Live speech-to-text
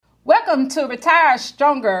Welcome to Retire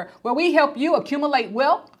Stronger, where we help you accumulate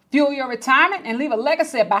wealth, fuel your retirement, and leave a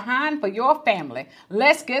legacy behind for your family.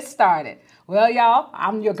 Let's get started. Well, y'all,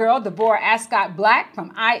 I'm your girl, Deborah Ascott Black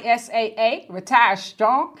from ISAA, Retire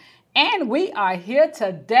Strong, and we are here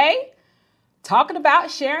today talking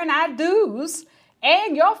about sharing our dues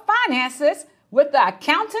and your finances with the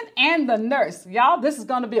accountant and the nurse. Y'all, this is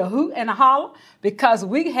going to be a hoot and a holler because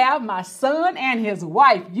we have my son and his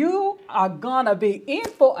wife. You are going to be in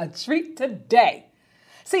for a treat today.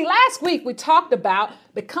 See, last week we talked about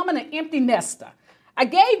becoming an empty nester. I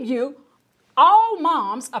gave you, all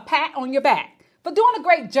moms, a pat on your back for doing a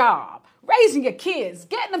great job, raising your kids,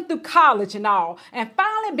 getting them through college and all, and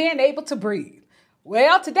finally being able to breathe.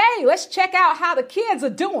 Well, today, let's check out how the kids are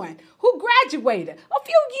doing who graduated a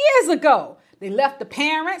few years ago. They left the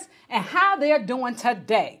parents and how they're doing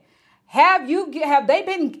today. Have they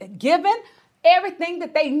been given everything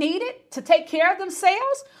that they needed to take care of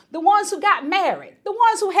themselves? The ones who got married, the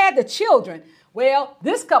ones who had the children. Well,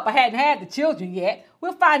 this couple hadn't had the children yet.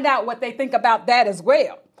 We'll find out what they think about that as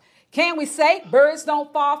well. Can we say birds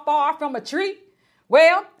don't fall far from a tree?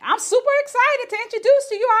 Well, I'm super excited to introduce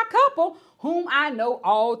to you our couple whom I know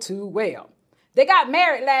all too well. They got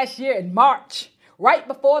married last year in March, right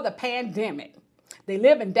before the pandemic. They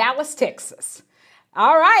live in Dallas, Texas.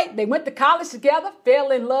 All right, they went to college together,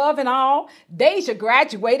 fell in love and all. Deja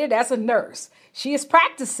graduated as a nurse. She is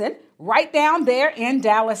practicing right down there in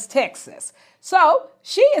Dallas, Texas. So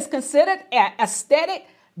she is considered an aesthetic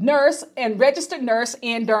nurse and registered nurse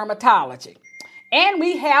in dermatology. And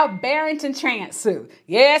we have Barrington Transu.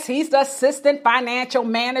 Yes, he's the assistant financial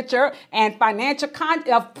manager and finance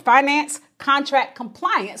contract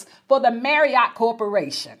compliance for the Marriott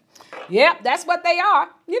Corporation. Yep, that's what they are.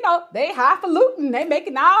 You know, they highfalutin. They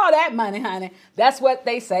making all that money, honey. That's what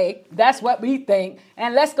they say. That's what we think.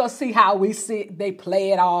 And let's go see how they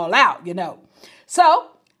play it all out, you know.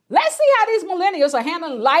 So let's see how these millennials are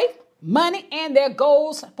handling life, money, and their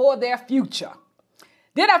goals for their future.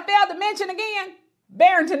 Did I fail to mention again?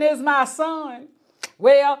 Barrington is my son.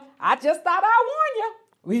 Well, I just thought I'd warn you.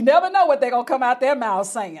 We never know what they're going to come out their mouths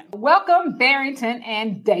saying. Welcome, Barrington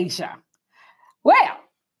and Deja. Well,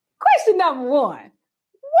 question number one.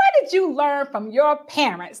 What did you learn from your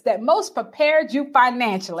parents that most prepared you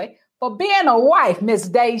financially for being a wife, Miss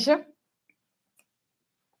Deja?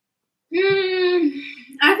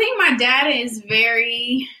 I think my dad is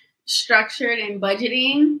very structured in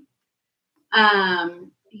budgeting.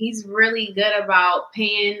 He's really good about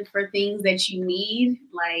paying for things that you need,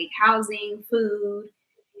 like housing, food,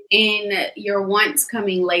 and your wants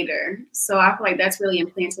coming later. So I feel like that's really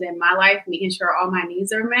implanted in my life, making sure all my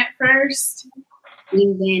needs are met first.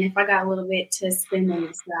 And then if I got a little bit to spend on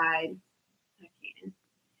the side, I can.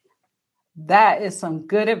 That is some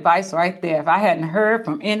good advice right there. If I hadn't heard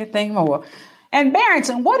from anything more. And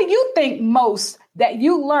Barrington, what do you think most that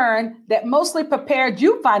you learned that mostly prepared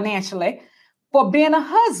you financially for being a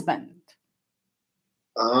husband?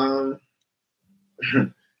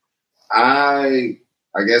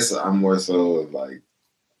 I guess I'm more so like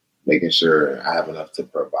making sure I have enough to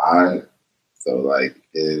provide. So like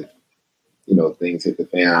if, things hit the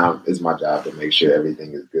fan, it's my job to make sure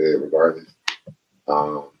everything is good regardless.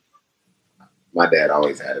 My dad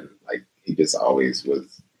always had, he just always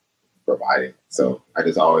was providing. So I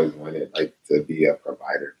just always wanted to be a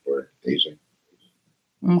provider for Deja.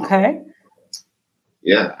 Okay.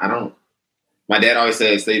 Yeah, my dad always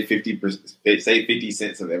says save 50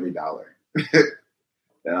 cents of every dollar.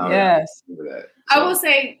 Yes. Remember that. I will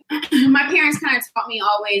say my parents kind of taught me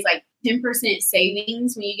always 10%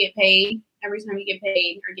 savings when you get paid, every time you get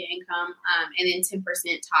paid or get income, and then 10%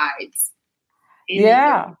 tithes. And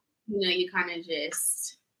yeah. Then, you kind of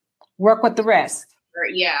just work with the rest.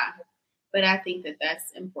 Yeah. But I think that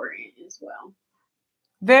that's important as well.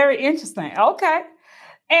 Very interesting. Okay.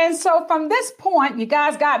 And so from this point, you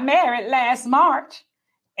guys got married last March,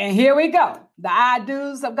 and here we go. The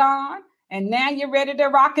I-do's are gone, and now you're ready to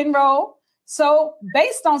rock and roll. So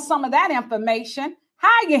based on some of that information, how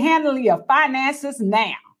are you handling your finances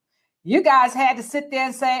now? You guys had to sit there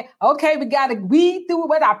and say, okay, we got to weed through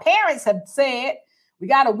what our parents have said. We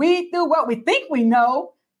got to weed through what we think we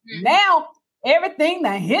know. Mm-hmm. Now, everything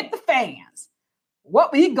that hit the fans.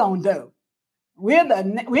 What we going to do? We're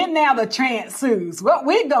now the Transus. What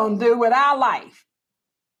we going to do with our life?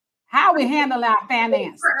 How we handle our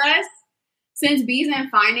finances? For us, since B's in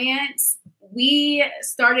finance, we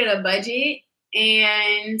started a budget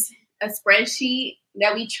and a spreadsheet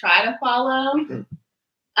that we try to follow.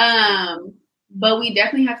 But we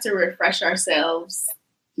definitely have to refresh ourselves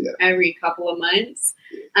every couple of months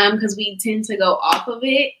because we tend to go off of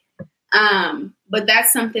it. But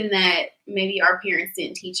that's something that maybe our parents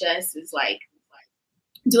didn't teach us, is like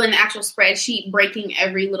doing the actual spreadsheet, breaking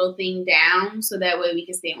every little thing down so that way we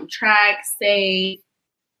can stay on track, save,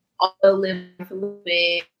 also live a little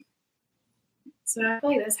bit. So I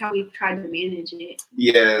feel like that's how we've tried to manage it.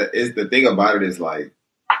 Yeah, it's the thing about it is like,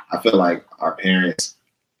 I feel like our parents,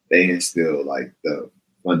 they instill like the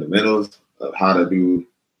fundamentals of how to do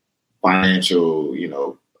financial,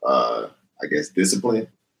 I guess discipline.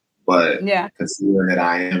 But considering that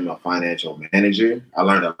I am a financial manager, I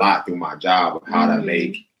learned a lot through my job of how to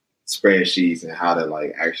make spreadsheets and how to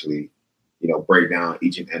like actually, break down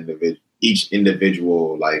each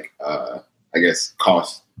individual like I guess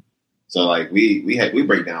cost. So like we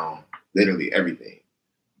break down literally everything.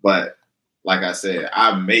 But like I said,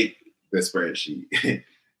 I make the spreadsheet.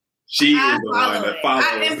 She is the one that follows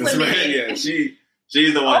the spreadsheet. Yeah,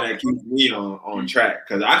 she's the one that keeps me on track,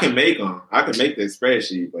 because I can make this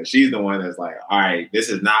spreadsheet, but she's the one that's like, all right, this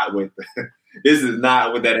is not what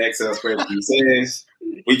that Excel spreadsheet says.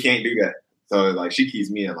 We can't do that. So like she keeps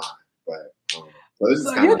me in line. But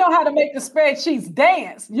so you know how to make the spreadsheets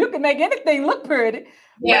dance. You can make anything look pretty.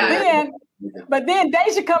 Yeah. But then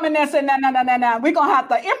Deja come in there and say, no, we're gonna have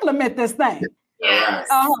to implement this thing. Yes.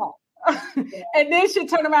 And then she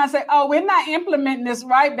turn around and say, oh, we're not implementing this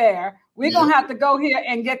right, Bear. We're going to have to go here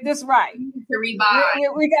and get this right. To revise.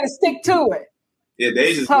 We got to stick to it. Yeah,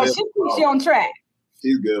 Deja's so good. She keeps you on track.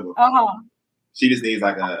 She's good. She just needs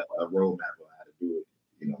like a roadmap on how to do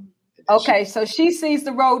it, Okay, so she sees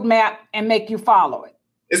the roadmap and make you follow it.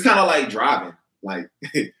 It's kind of like driving. Like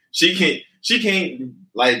she can't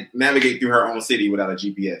like navigate through her own city without a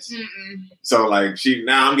GPS. Mm-mm. So like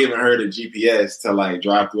now I'm giving her the GPS to like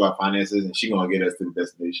drive through our finances, and she's gonna get us to the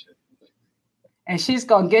destination. And she's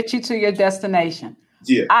gonna get you to your destination.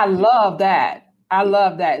 Yeah, I love that.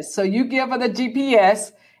 So you give her the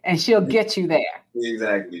GPS, and she'll get you there.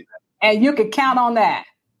 Exactly. And you can count on that.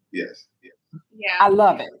 Yes. Yeah. I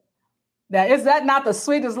love it. Now, is that not the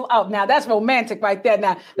sweetest? Oh, now that's romantic right there.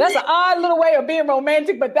 Now, that's an odd little way of being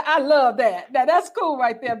romantic, but I love that. Now, that's cool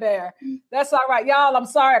right there, Bear. That's all right. Y'all, I'm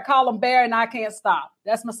sorry. I call him Bear and I can't stop.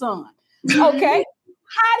 That's my son. Okay.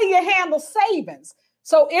 How do you handle savings?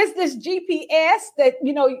 So is this GPS that,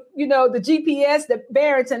 the GPS that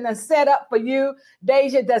Barrington has set up for you,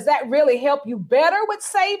 Deja, does that really help you better with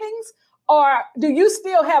savings? Or do you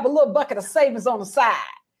still have a little bucket of savings on the side?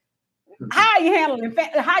 How are you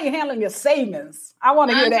handling your savings? I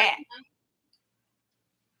want to hear that.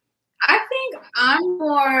 I think I'm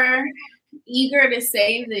more eager to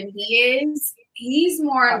save than he is. He's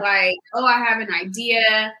more like, oh, I have an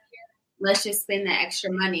idea. Let's just spend the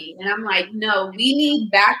extra money. And I'm like, no, we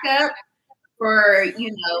need backup for,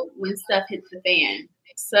 when stuff hits the fan.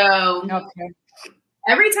 So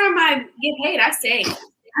every time I get paid, I save.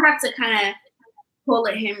 I have to kind of pull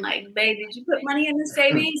at him like, babe, did you put money in the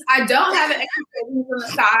savings? I don't have an extra savings on the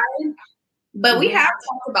side, but we have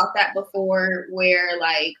talked about that before, where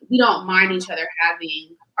like we don't mind each other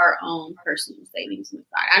having our own personal savings on the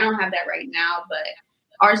side. I don't have that right now, but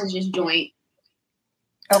ours is just joint.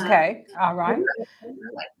 Okay, all right.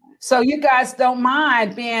 So you guys don't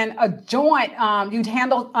mind being a joint? You'd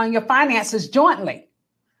handle on your finances jointly,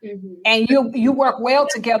 and you work well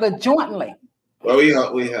together jointly. Well,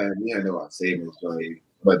 we handle our savings jointly,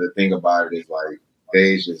 but the thing about it is like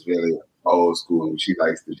Deja's really old school. She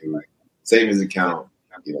likes to do like savings account,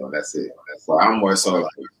 that's it. So I'm more so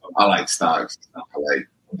like I like stocks. I like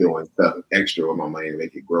doing stuff extra with my money to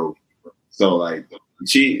make it grow. So like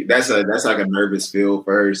that's like a nervous feel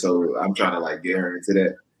for her. So I'm trying to like get her into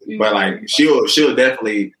that. But like she'll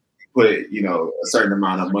definitely put a certain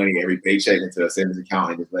amount of money every paycheck into a savings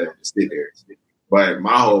account and just let it just sit there. But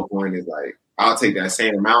my whole point is like, I'll take that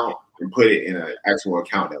same amount and put it in an actual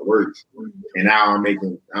account that works. And now I'm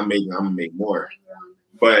gonna make more.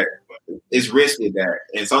 But it's risk with that.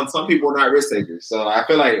 And some people are not risk takers. So I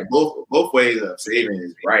feel like both ways of saving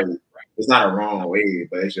is right. It's not a wrong way,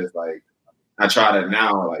 but it's just like I try to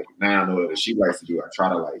now I know what she likes to do. I try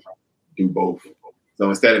to like do both. So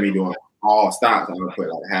instead of me doing all stocks, I'm gonna put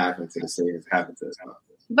like half into the savings, half into the stocks.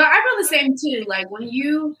 But I feel the same too. Like when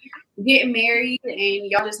you get married and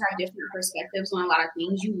y'all just have different perspectives on a lot of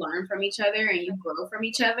things, you learn from each other and you grow from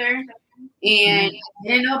each other. And I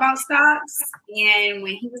didn't know about stocks. And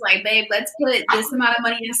when he was like, babe, let's put this amount of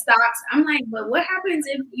money in stocks, I'm like, but what happens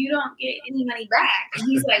if you don't get any money back? And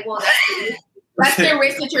he's like, well, that's the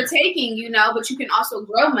risk that you're taking, but you can also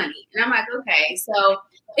grow money. And I'm like, okay. So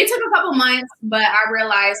it took a couple months, but I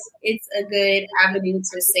realized it's a good avenue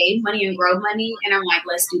to save money and grow money. And I'm like,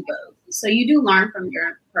 let's do both. So you do learn from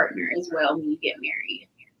your partner as well when you get married.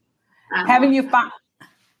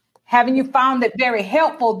 Haven't you found it very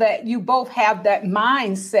helpful that you both have that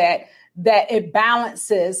mindset that it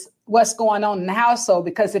balances what's going on in the household?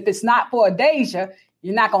 Because if it's not for Deja,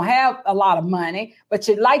 you're not going to have a lot of money, but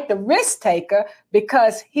you like the risk taker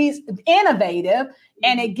because he's innovative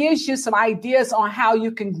and it gives you some ideas on how you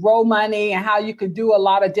can grow money and how you can do a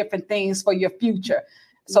lot of different things for your future.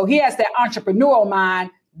 So he has that entrepreneurial mind.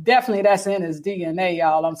 Definitely that's in his DNA,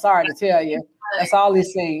 y'all. I'm sorry to tell you. That's all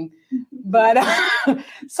he's seen. But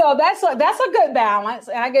so that's a good balance.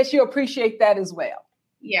 And I guess you appreciate that as well.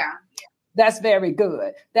 Yeah. That's very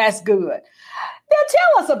good. That's good. Now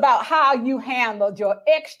tell us about how you handled your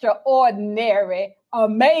extraordinary,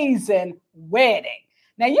 amazing wedding.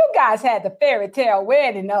 Now you guys had the fairy tale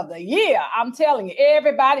wedding of the year. I'm telling you,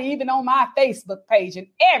 everybody, even on my Facebook page and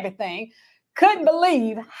everything, couldn't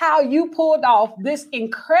believe how you pulled off this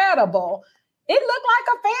incredible. It looked like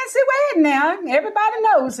a fancy wedding now. Everybody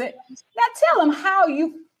knows it. Now tell them how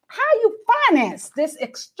you financed this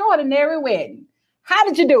extraordinary wedding. How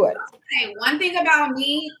did you do it? Okay, one thing about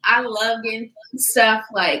me, I love getting stuff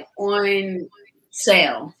like on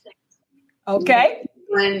sale. Okay.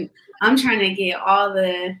 When I'm trying to get all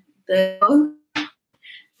the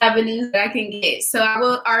avenues that I can get. So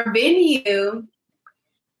our venue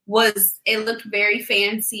looked very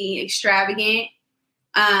fancy, extravagant.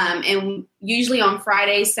 And usually on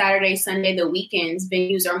Friday, Saturday, Sunday, the weekends,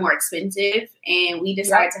 venues are more expensive. And we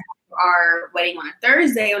decided to have our wedding on a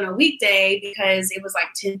Thursday on a weekday because it was like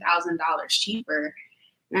 $10,000 cheaper.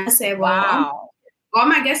 And I said, well, wow. All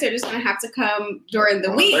my guests are just going to have to come during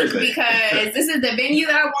the week because this is the venue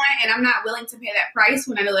that I want. And I'm not willing to pay that price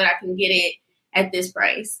when I know that I can get it at this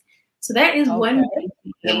price. So that is one thing.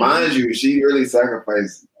 And mind you, she really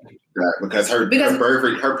sacrificed that because her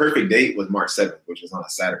perfect date was March 7th, which was on a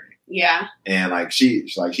Saturday. Yeah. And like she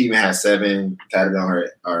even had 7 tatted on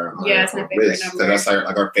her wrist. So that's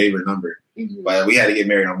like our favorite number. Mm-hmm. But we had to get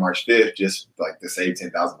married on March 5th just like to save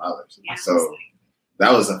 $10,000. Yeah, so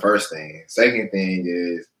that was the first thing. Second thing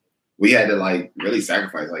is we had to like really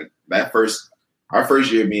sacrifice. Like our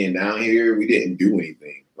first year being down here, we didn't do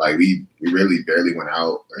anything. Like we really barely went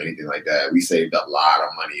out or anything like that. We saved a lot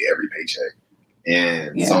of money every paycheck.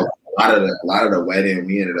 And so a lot of the wedding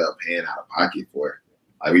we ended up paying out of pocket for.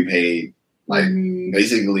 Like we paid like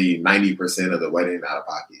basically 90% of the wedding out of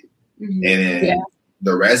pocket. Mm-hmm. And then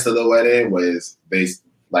the rest of the wedding was based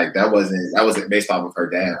like that wasn't based off of her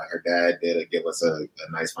dad. Like her dad did give us a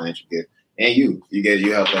nice financial gift. And you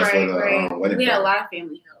helped us with the wedding. We had a lot of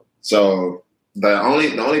family help. So the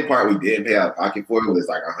only part we didn't pay out of pocket for was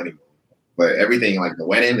like our honeymoon. But everything like the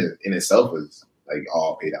wedding in itself was like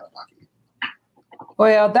all paid out of pocket.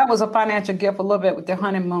 Well, that was a financial gift a little bit with the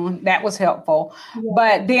honeymoon. That was helpful.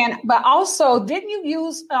 Yeah. But also, didn't you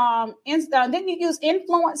use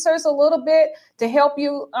influencers a little bit to help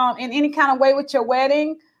you in any kind of way with your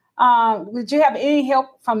wedding? Did you have any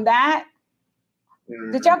help from that?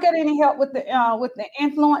 Mm-hmm. Did y'all get any help with the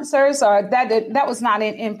influencers, or that was not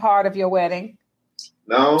in part of your wedding?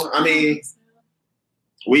 No, I mean,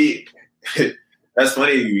 that's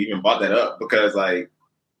funny you even brought that up because like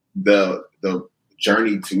the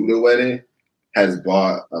journey to the wedding has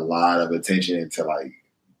brought a lot of attention to like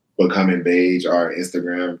Becoming Beige, our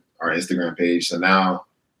Instagram page. So now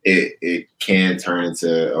it can turn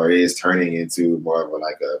into, or it is turning into more of a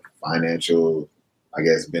financial, I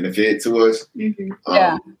guess, benefit to us. Mm-hmm.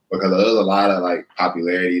 Because there's a lot of like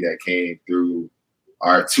popularity that came through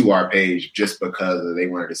our page just because they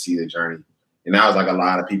wanted to see the journey. And now it's like a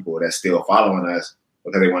lot of people that's still following us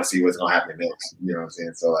because they want to see what's going to happen next. You know what I'm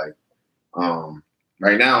saying? So like,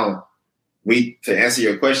 right now, to answer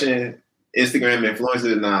your question, Instagram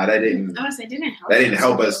influencers, that didn't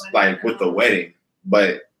help us like with the wedding.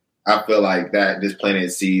 But I feel like that just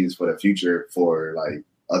planted seeds for the future for like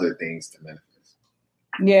other things to manifest.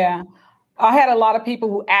 Yeah. I had a lot of people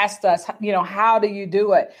who asked us, how do you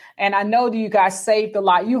do it? And I know that you guys saved a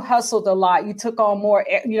lot. You hustled a lot. You took on more,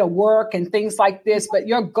 work and things like this. But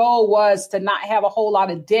your goal was to not have a whole lot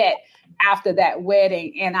of debt after that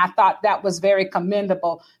wedding. And I thought that was very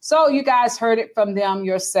commendable. So you guys heard it from them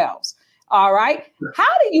yourselves. All right.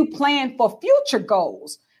 How do you plan for future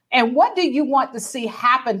goals? And what do you want to see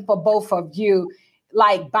happen for both of you?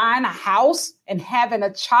 Like buying a house and having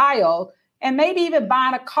a child and maybe even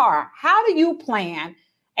buying a car. How do you plan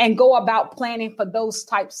and go about planning for those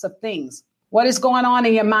types of things? What is going on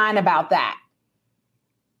in your mind about that?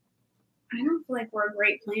 I don't feel like we're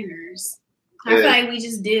great planners. I feel like we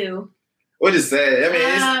just do. What is that? I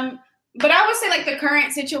mean, but I would say like the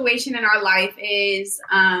current situation in our life is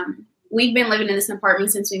we've been living in this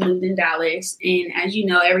apartment since we moved in Dallas. And as you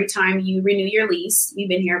know, every time you renew your lease, we've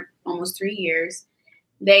been here almost 3 years,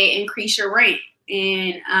 they increase your rent.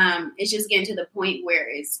 And it's just getting to the point where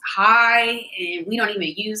it's high and we don't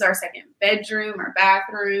even use our second bedroom or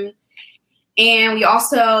bathroom. And we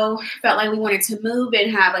also felt like we wanted to move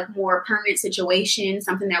and have like more permanent situation,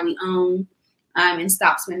 something that we own, and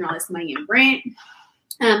stop spending all this money in rent.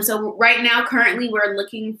 So right now, currently, we're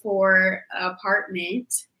looking for an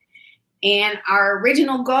apartment. And our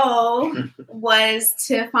original goal was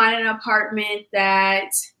to find an apartment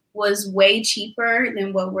that was way cheaper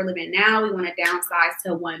than what we're living now. We want to downsize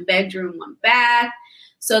to 1 bedroom, 1 bath.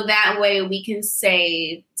 So that way we can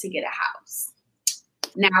save to get a house.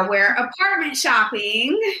 Now we're apartment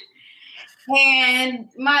shopping. And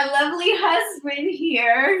my lovely husband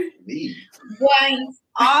here wants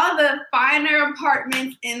all the finer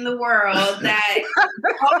apartments in the world that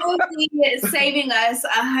only is saving us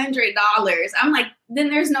 $100. I'm like, then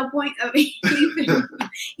there's no point of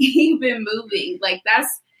even moving. Like, that's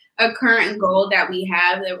a current goal that we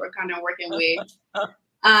have that we're kind of working with.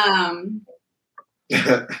 And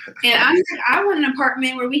I'm like, I want an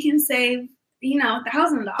apartment where we can save,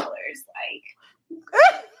 $1,000. Like,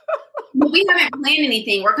 but we haven't planned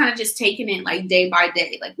anything. We're kind of just taking it like day by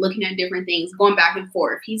day, like looking at different things, going back and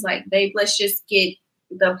forth. He's like, babe, let's just get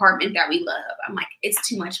the apartment that we love. I'm like, it's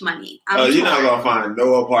too much money. You're not going to find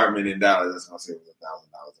no apartment in Dallas that's going to save us $1,000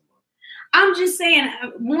 a month. I'm just saying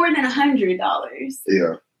more than $100.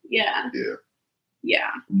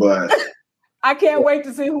 Yeah. But I can't wait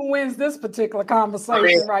to see who wins this particular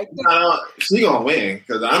conversation right there. She's going to win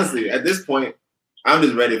because honestly, at this point, I'm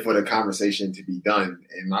just ready for the conversation to be done,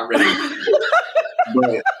 and I'm ready.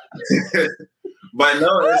 but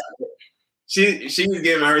no, she's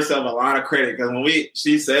giving herself a lot of credit because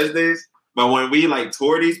she says this, but when we like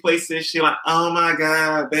tour these places, she like, oh my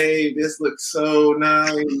god, babe, this looks so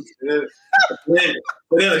nice. But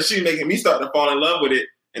then she making me start to fall in love with it.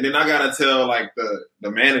 And then I gotta tell like the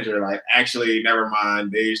manager, like, actually, never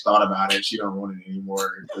mind. They thought about it. She don't want it anymore.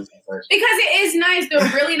 Because it is nice. They're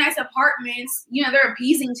really nice apartments. They're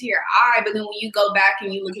appeasing to your eye. But then when you go back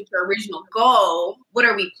and you look at your original goal, what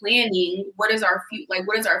are we planning? What is our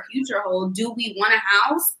what does our future hold? Do we want a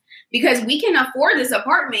house? Because we can afford this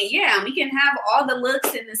apartment. Yeah, we can have all the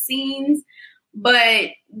looks and the scenes,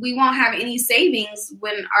 but we won't have any savings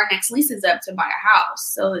when our next lease is up to buy a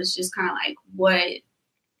house. So it's just kind of like what's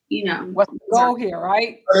the goal here,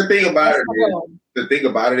 right? The thing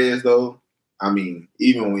about it is, though, I mean,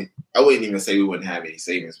 I wouldn't even say we wouldn't have any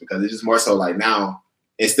savings because it's just more so like now,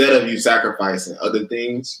 instead of you sacrificing other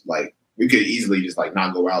things, like we could easily just like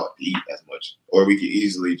not go out to eat as much, or we could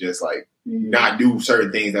easily just like not do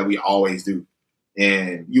certain things that we always do,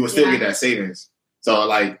 and you would still get that savings. So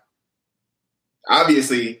like,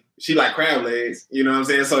 obviously, she like crab legs, you know what I'm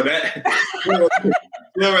saying? So that.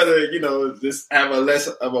 You'd rather, just have a less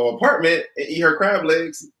of an apartment and eat her crab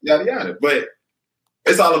legs, yada yada. But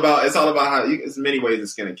it's all about how there's many ways to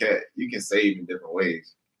skin a cat. You can save in different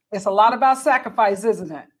ways. It's a lot about sacrifice,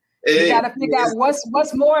 isn't it? You got to figure out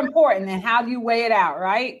what's more important and how do you weigh it out,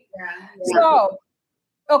 right? Yeah. So,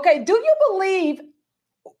 okay, do you believe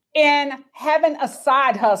in having a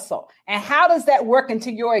side hustle, and how does that work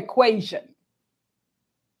into your equation?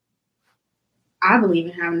 I believe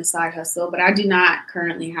in having a side hustle, but I do not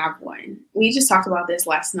currently have one. We just talked about this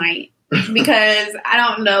last night because I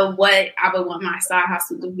don't know what I would want my side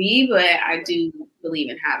hustle to be, but I do believe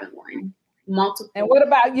in having one. Multiple. And what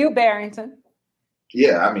about you, Barrington?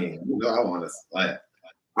 Yeah, I mean, I want to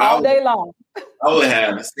all day long. I would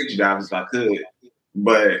have 6 jobs if I could,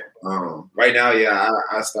 but right now,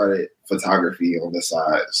 I started photography on the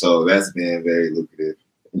side, so that's been very lucrative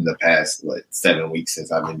in the past 7 weeks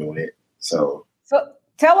since I've been doing it. So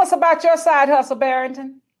tell us about your side hustle,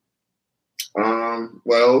 Barrington.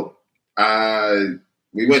 Well,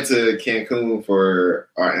 we went to Cancun for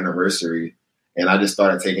our anniversary, and I just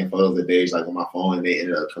started taking photos of days like on my phone, and they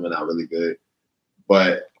ended up coming out really good.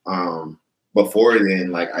 But before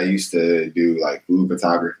then, like I used to do like food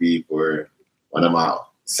photography for one of my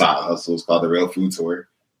side hustles called the Real Food Tour.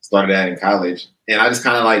 Started that in college, and I just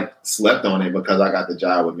kind of like slept on it because I got the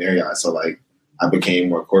job with Marriott. So like, I became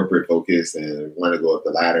more corporate focused and wanted to go up the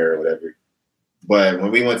ladder or whatever. But when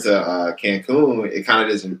we went to Cancun, it kind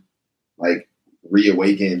of just like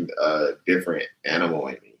reawakened a different animal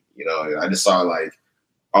in me. I just saw like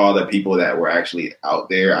all the people that were actually out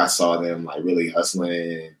there. I saw them like really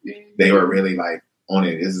hustling. They were really like on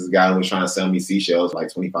it. This is a guy who was trying to sell me seashells like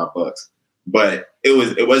 $25. But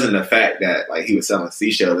it wasn't the fact that like he was selling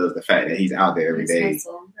seashells. It was the fact that he's out there every day,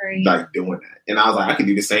 like doing that. And I was like, I could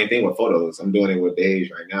do the same thing with photos. I'm doing it with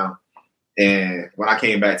Dej right now. And when I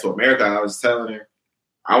came back to America, I was telling her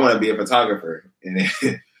I want to be a photographer. And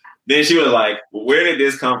then then she was like, well, where did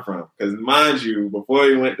this come from? Because mind you, before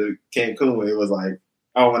we went to Cancun, it was like,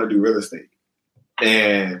 I want to do real estate.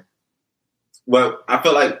 And well, I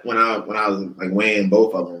felt like when I was like weighing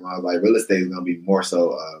both of them, I was like, real estate is going to be more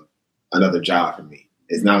so another job for me.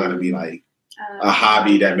 It's not going to be like a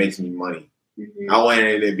hobby that makes me money. Mm-hmm. I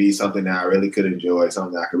wanted it to be something that I really could enjoy,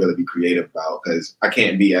 something that I could really be creative about, because I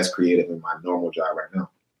can't be as creative in my normal job right now.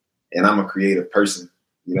 And I'm a creative person,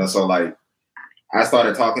 you know, so like I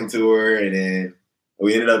started talking to her, and then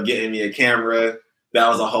we ended up getting me a camera. That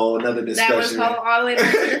was a whole another discussion. That was all the way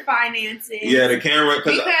back to the finances. Yeah, the camera.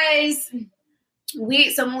 Because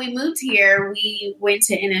when we moved here, we went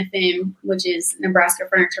to NFM, which is Nebraska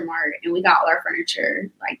Furniture Mart, and we got all our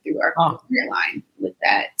furniture like through our credit line with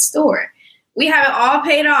that store. We have it all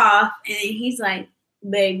paid off, and he's like,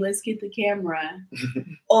 babe, let's get the camera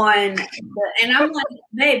on. And I'm like,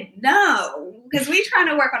 babe, no, because we trying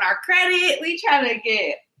to work on our credit. We trying to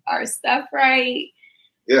get our stuff right.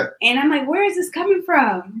 Yeah. And I'm like, where is this coming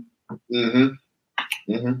from?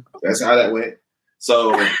 Mm-hmm. Mm-hmm. That's how that went.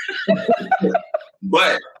 So,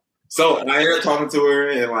 so I ended up talking to her,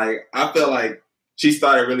 and like, I felt like she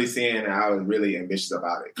started really seeing that I was really ambitious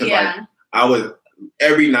about it. Cause like,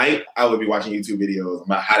 every night I would be watching YouTube videos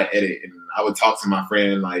about how to edit, and I would talk to my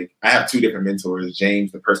friend. Like, I have two different mentors,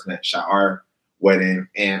 James, the person that shot our wedding,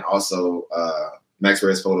 and also Max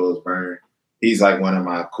Reyes Photos Burn. He's like one of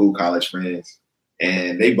my cool college friends,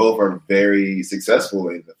 and they both are very successful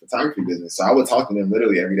in the photography business. So I would talk to them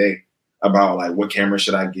literally every day about like, what camera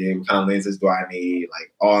should I get? What kind of lenses do I need?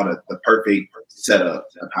 Like all the perfect setup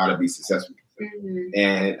of how to be successful. Mm-hmm.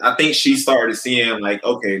 And I think she started seeing like,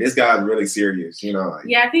 okay, this guy's really serious, you know? Like,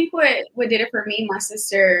 yeah, I think what did it for me, my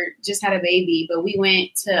sister just had a baby, but we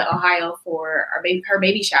went to Ohio for her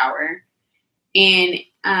baby shower. And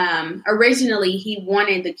originally he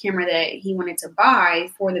wanted the camera that he wanted to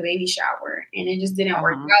buy for the baby shower, and it just didn't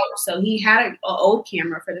work out. So he had an old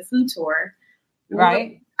camera for the food tour.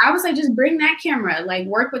 Right. I was like, just bring that camera, like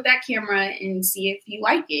work with that camera and see if you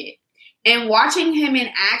like it. And watching him in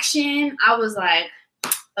action, I was like,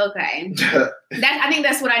 okay, I think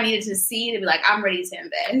that's what I needed to see to be like, I'm ready to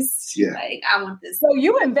invest. Yeah. Like, I want this. So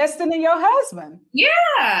you invested in your husband.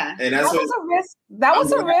 Yeah. And that's that was a risk. That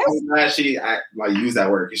was a risk. I'm glad she used that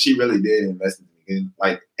word, because she really did invest in me. And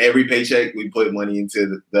like every paycheck, we put money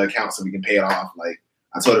into the account so we can pay it off. Like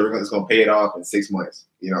I told her we're just going to pay it off in 6 months,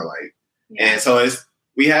 you know, like, and so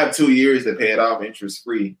we have 2 years to pay it off interest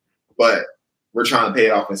free, but we're trying to pay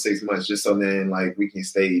it off in 6 months just so then like we can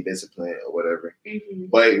stay disciplined or whatever. Mm-hmm.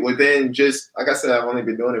 But within just, like I said, I've only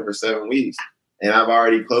been doing it for 7 weeks, and I've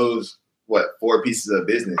already closed 4 pieces of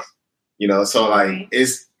business, you know? So like,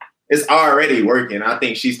 it's already working. I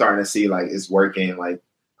think she's starting to see like it's working. Like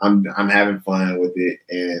I'm having fun with it,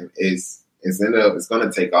 and it's going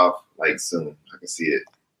to take off like soon. I can see it.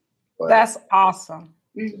 But that's awesome.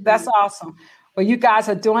 Mm-hmm. That's awesome. Well, you guys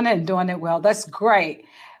are doing it and doing it well. That's great.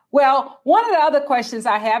 Well, one of the other questions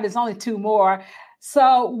I have is only 2 more.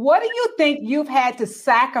 So what do you think you've had to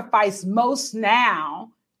sacrifice most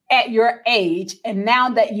now at your age and now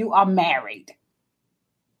that you are married?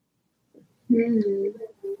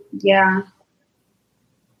 Yeah.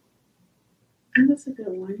 That's a good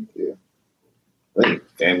one. Yeah. Like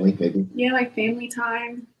family, maybe. Yeah, like family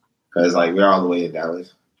time. Because like we're all the way in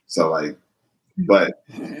Dallas. So like, but,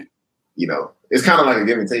 you know, it's kind of like a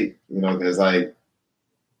give and take, you know, because like,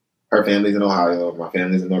 her family's in Ohio. My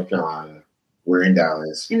family's in North Carolina. We're in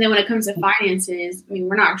Dallas. And then when it comes to finances, I mean,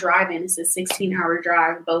 we're not driving. It's a 16-hour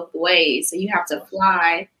drive both ways. So you have to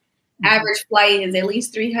fly. Average flight is at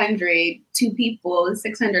least $300. 2 people is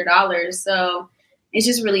 $600. So it's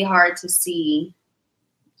just really hard to see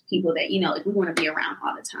people that, you know, like we want to be around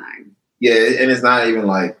all the time. Yeah, and it's not even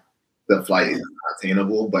like the flight is not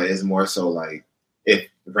attainable, but it's more so like if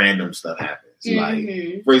random stuff happens.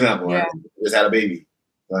 Mm-hmm. Like, for example, I just had a baby.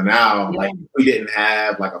 So now, like, if we didn't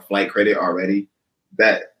have like a flight credit already,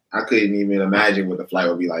 that I couldn't even imagine what the flight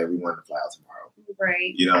would be like if we wanted to fly out tomorrow.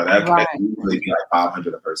 Right. You know, that could usually be like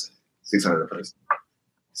 500 a person, 600 a person.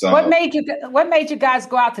 So what made you guys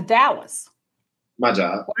go out to Dallas? My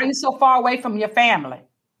job. Why are you so far away from your family?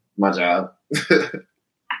 My job.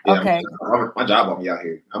 Okay. My job brought me out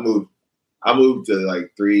here. I moved to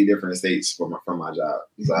like 3 different states from my job.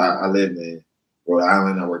 So I lived in Rhode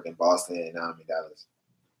Island, I worked in Boston, and now I'm in Dallas.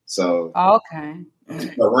 So okay.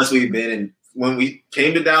 But once when we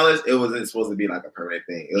came to Dallas, it wasn't supposed to be like a permanent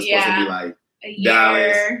thing. It was supposed to be like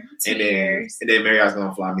Dallas, and then Marriott's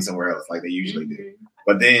gonna fly me somewhere else, like they usually do.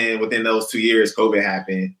 But then within those 2 years, COVID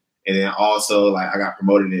happened, and then also like I got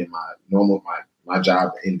promoted in my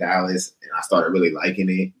job in Dallas, and I started really liking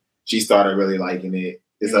it. She started really liking it,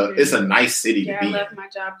 it's a nice city to be in. I love my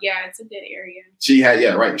job. Yeah, it's a good area. She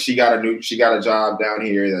got a job down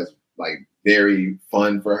here that's like very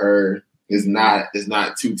fun for her. It's not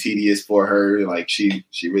too tedious for her. Like she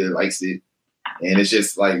really likes it, and it's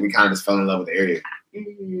just like we kind of just fell in love with the area.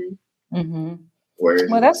 Mm-hmm. Mm-hmm.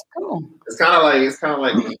 Well, that's cool. It's kind of like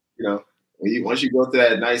once you go to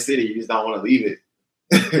that nice city, you just don't want to leave it.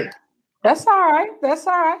 That's all right.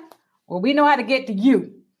 Well, we know how to get to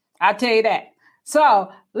you. I'll tell you that.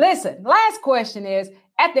 So listen, last question is,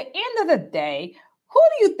 at the end of the day, who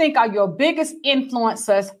do you think are your biggest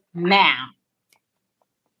influencers now?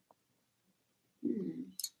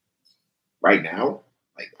 Right now?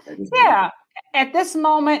 At this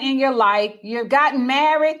moment in your life, you've gotten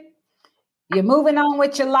married, you're moving on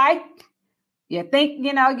with your life. You think,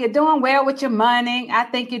 you're doing well with your money. I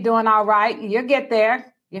think you're doing all right. You'll get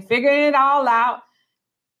there. You're figuring it all out.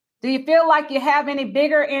 Do you feel like you have any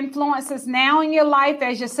bigger influences now in your life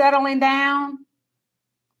as you're settling down?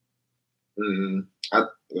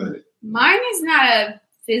 Mine is not a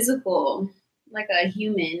physical, like a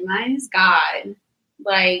human. Mine is God.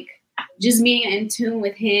 Like just being in tune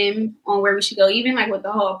with him on where we should go. Even like with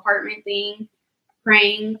the whole apartment thing,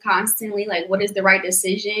 praying constantly, like what is the right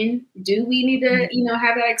decision? Do we need to,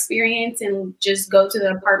 have that experience and just go to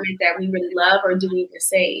the apartment that we really love, or do we need to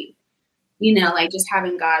save? Like just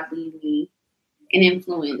having God lead me and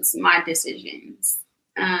influence my decisions.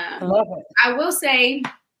 I love it. I will say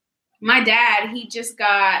my dad, he just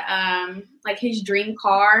got like his dream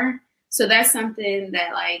car. So that's something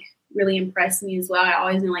that like really impressed me as well. I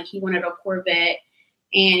always knew like he wanted a Corvette,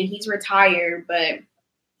 and he's retired, but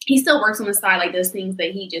he still works on the side, like does things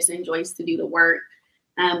that he just enjoys to do to work.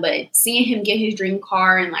 But seeing him get his dream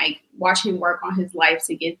car and like watch him work on his life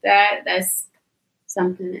to get that, that's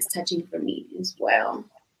something that's touching for me as well.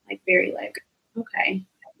 Like very like, okay,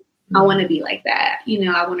 I want to be like that.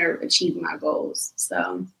 I want to achieve my goals.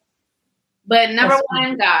 So, but number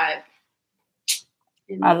one, God.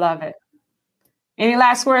 I love it. Any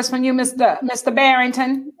last words from you, Mr.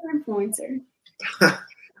 Barrington? Influencer.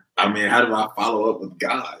 I mean, how do I follow up with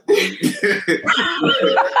God? Still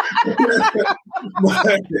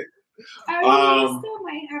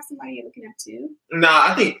might have somebody you're looking up to.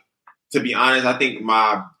 I think, to be honest,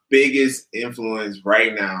 my biggest influence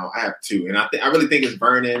right now, I have two, and I really think it's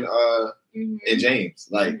Vernon and James.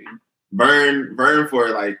 Like Vern for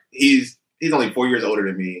like he's only 4 years older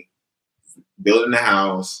than me, building a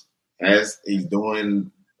house, he's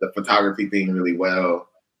doing the photography thing really well.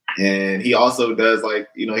 And he also does like,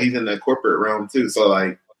 he's in the corporate realm too. So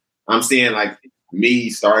like, I'm seeing like me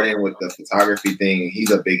starting with the photography thing.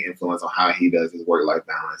 He's a big influence on how he does his work-life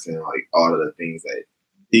balance and like all of the things that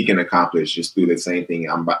he can accomplish just through the same thing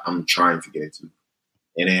I'm trying to get into.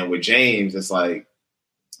 And then with James, it's like,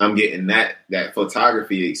 I'm getting that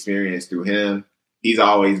photography experience through him. He's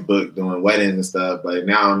always booked doing weddings and stuff, but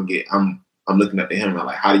now I'm looking up to him and I'm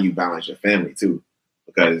like, how do you balance your family too?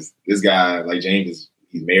 Because this guy, like James,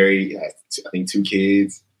 he's married, he has I think 2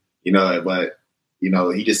 kids, but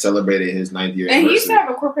he just celebrated his 9th year. And he used to have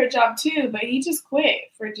a corporate job too, but he just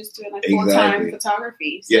quit for just doing like full-time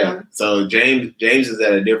photography. So. Yeah. So James is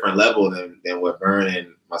at a different level than what Vern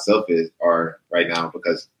and myself are right now,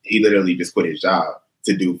 because he literally just quit his job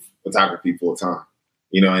to do photography full time.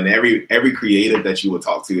 And every creative that you will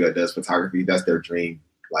talk to that does photography, that's their dream.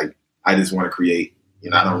 Like, I just want to create,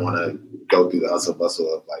 I don't want to go through the hustle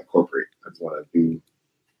bustle of like corporate. I just want to do,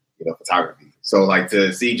 photography. So like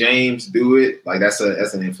to see James do it, like that's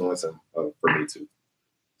an influence for me too.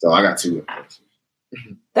 So I got 2 influences.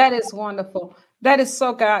 That is wonderful. That is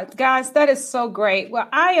so good. Guys, that is so great. Well,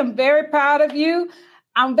 I am very proud of you.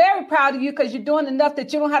 I'm very proud of you because you're doing enough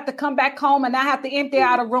that you don't have to come back home and not have to empty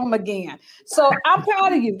out a room again. So I'm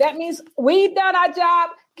proud of you. That means we've done our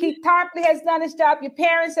job. Keith Tarpley has done his job. Your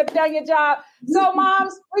parents have done your job. So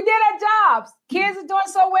moms, we did our jobs. Kids are doing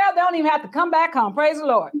so well, they don't even have to come back home. Praise the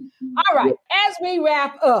Lord. All right. As we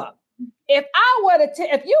wrap up, if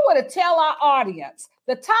you were to tell our audience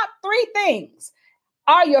the top 3 things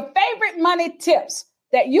are your favorite money tips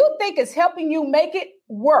that you think is helping you make it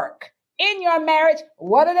work in your marriage,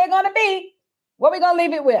 what are they going to be? What are we going to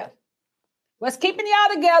leave it with? What's keeping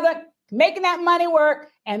y'all together, making that money work,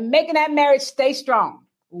 and making that marriage stay strong?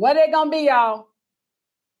 What are they going to be, y'all?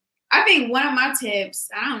 I think one of my tips,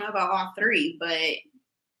 I don't know about all 3, but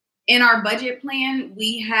in our budget plan,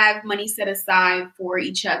 we have money set aside for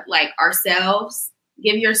each other, like ourselves.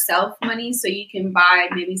 Give yourself money so you can buy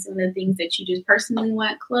maybe some of the things that you just personally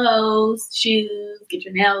want, clothes, shoes, get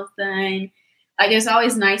your nails done. Like, it's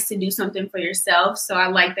always nice to do something for yourself. So I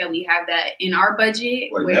like that we have that in our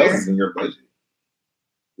budget. What else is in your budget?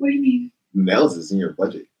 What do you mean? else is in your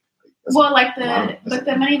budget. Well, like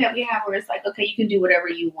the money that we have, where it's like, okay, you can do whatever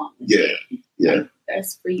you want. Yeah. Like,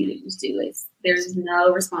 that's for you to just do. There's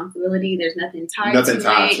no responsibility. There's nothing tied to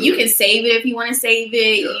it. You can save it if you want to save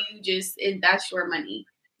it. Yeah. That's your money.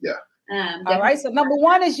 Yeah. All right. So number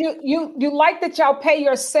one is you like that y'all pay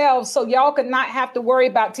yourselves so y'all could not have to worry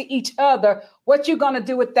about to each other what you're going to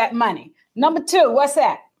do with that money. Number two, what's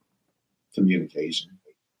that? Communication.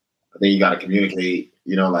 I think you got to communicate.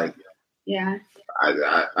 Yeah.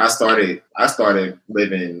 I started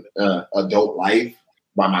living adult life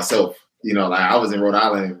by myself. I was in Rhode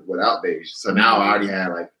Island without Beige. So now I already had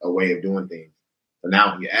like a way of doing things. So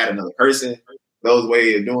now when you add another person, those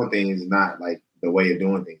way of doing things is not like the way of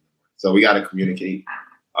doing things. So we got to communicate,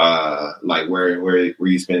 like where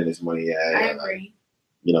you spending this money at. I agree.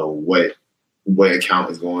 What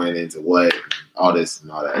account is going into what, all this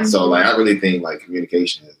and all that. Mm-hmm. So like, I really think like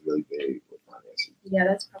communication is really big with finances. Yeah,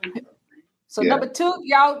 that's probably. So number two,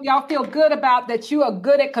 y'all feel good about that you are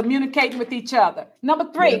good at communicating with each other.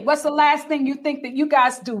 Number three, what's the last thing you think that you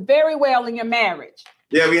guys do very well in your marriage?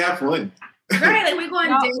 Yeah, we have fun. Right, like we go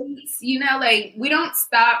on dates, like we don't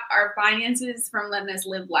stop our finances from letting us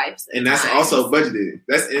live life. And that's also budgeted.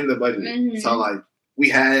 That's in the budget. Mm-hmm. So like we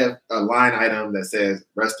have a line item that says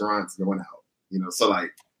restaurants going out. So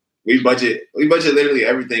like we budget literally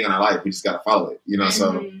everything in our life. We just gotta follow it.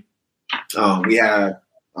 Mm-hmm. So we have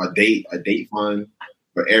a date fund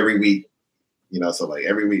for every week. So like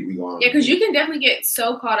every week we go on. Yeah, because you can definitely get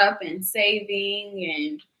so caught up in saving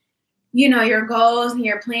and your goals and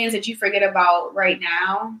your plans that you forget about right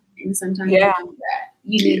now. And sometimes you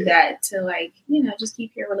need that to like, just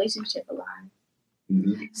keep your relationship alive.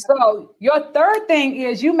 Mm-hmm. So your third thing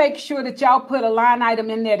is you make sure that y'all put a line item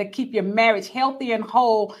in there to keep your marriage healthy and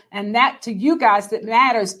whole. And that to you guys that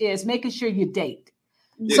matters is making sure you date.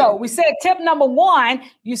 Yeah. So we said tip number one,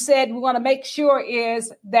 you said we want to make sure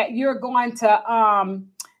is that you're going to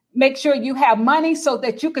make sure you have money so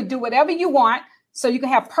that you can do whatever you want. So you can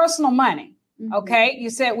have personal money. Mm-hmm. Okay. You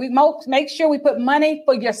said we make sure we put money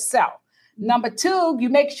for yourself. Number two, you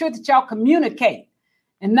make sure that y'all communicate.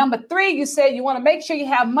 And number three, you said you want to make sure you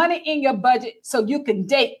have money in your budget so you can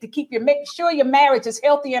date to make sure your marriage is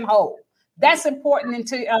healthy and whole. That's important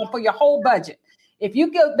for your whole budget. If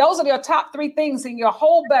you get those are your top three things in your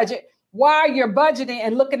whole budget while you're budgeting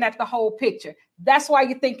and looking at the whole picture. That's why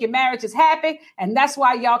you think your marriage is happy. And that's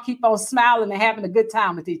why y'all keep on smiling and having a good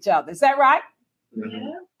time with each other. Is that right?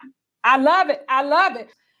 Mm-hmm. I love it. I love it.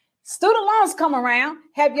 Student loans come around.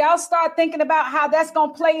 Have y'all start thinking about how that's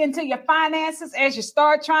going to play into your finances as you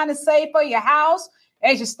start trying to save for your house,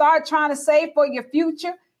 as you start trying to save for your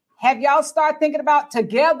future? Have y'all start thinking about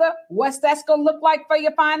together what's that's going to look like for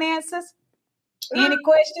your finances? Any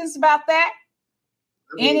questions about that?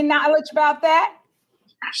 Any knowledge about that?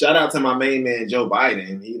 Shout out to my main man, Joe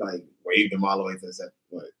Biden. He like waved him all the way to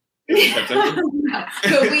what? So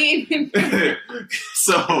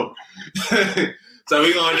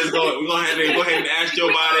we're gonna have to go ahead and ask Joe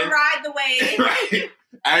Biden. Ride the wave. Right.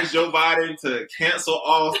 Ask Joe Biden to cancel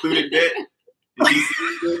all student debt.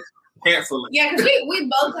 Cancel it. Yeah, because we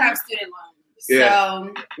both have student loans. Yeah.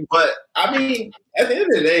 So. But I mean, at the end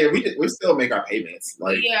of the day, we still make our payments.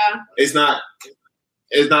 Like it's not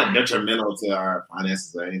detrimental to our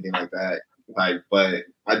finances or anything like that. Like, but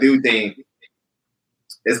I do think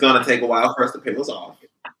it's gonna take a while for us to pay those off.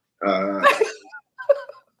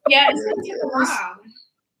 Yeah, it's gonna take a while.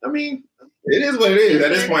 I mean, it is what it is at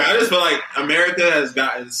this point. I just feel like America has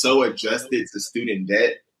gotten so adjusted to student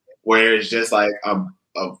debt, where it's just like a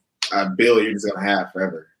bill you're just gonna have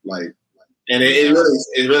forever. Like, and it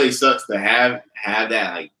really sucks to have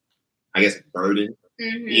that, like, I guess, burden,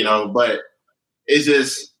 But it's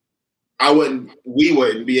just we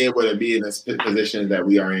wouldn't be able to be in this position that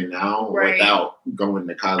we are in now without going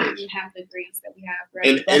to college. We have the degrees that we have, right?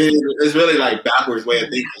 And it's really like backwards way of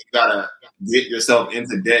thinking. You gotta get yourself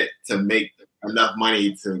into debt to make enough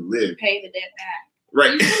money to live. Pay the debt back.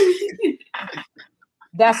 Right.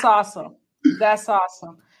 That's awesome. That's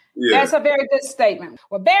awesome. Yeah. That's a very good statement.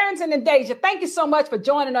 Well, Barrington and Deja, thank you so much for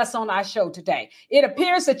joining us on our show today. It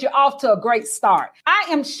appears that you're off to a great start. I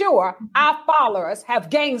am sure our followers have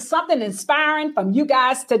gained something inspiring from you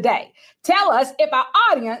guys today. Tell us if our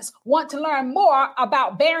audience want to learn more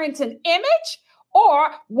about Barrington Image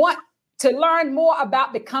or want to learn more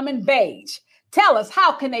about becoming Beige. Tell us,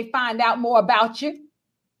 how can they find out more about you?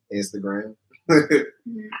 Instagram.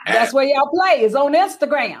 That's where y'all play, is on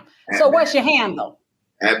Instagram. So what's your handle?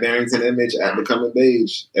 At Barrington Image, at Becoming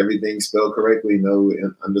Beige. Everything spelled correctly, no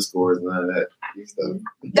underscores, none of that stuff.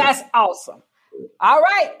 That's awesome. All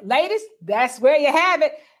right, ladies, that's where you have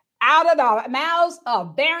it. out of the mouths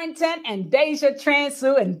of Barrington and Deja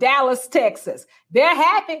Transu in Dallas, Texas. They're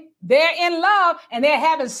happy, they're in love, and they're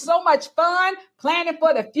having so much fun planning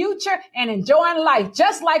for the future and enjoying life,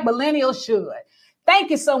 just like millennials should.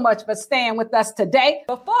 Thank you so much for staying with us today.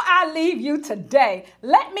 Before I leave you today,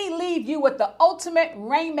 let me leave you with the ultimate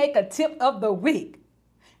Rainmaker tip of the week.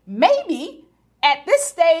 Maybe at this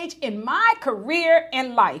stage in my career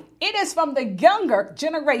and life, it is from the younger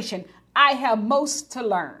generation I have most to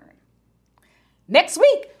learn. Next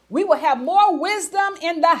week, we will have more wisdom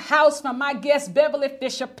in the house from my guest, Beverly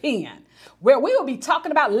Fisher Penn, where we will be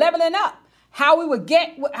talking about leveling up, how you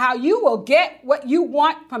will get what you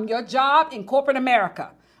want from your job in corporate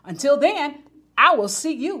America. Until then, I will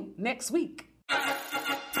see you next week.